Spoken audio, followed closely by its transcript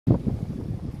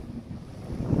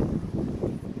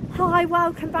Hi,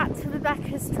 welcome back to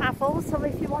Rebecca's Travels, or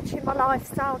if you're watching my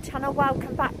lifestyle channel,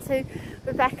 welcome back to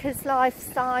Rebecca's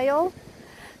Lifestyle.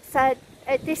 So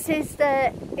this is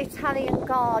the Italian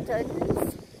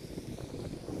gardens,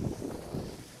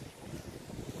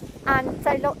 and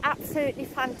they look absolutely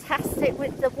fantastic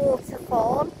with the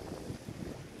waterfall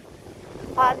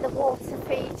and the water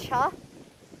feature.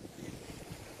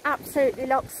 Absolutely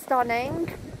looks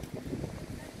stunning.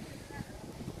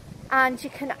 And you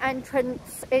can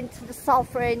entrance into the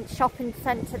Sovereign shopping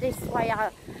centre this way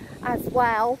as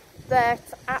well, but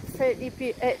absolutely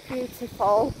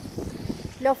beautiful.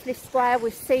 Lovely square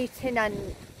with seating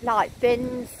and like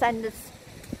bins, and there's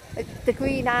the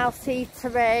greenhouse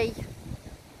eatery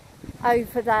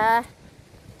over there.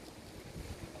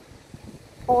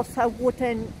 Also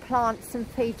wooden plants and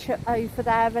feature over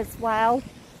there as well.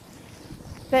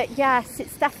 But yes,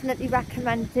 it's definitely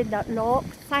recommended that look.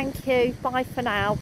 Thank you. Bye for now.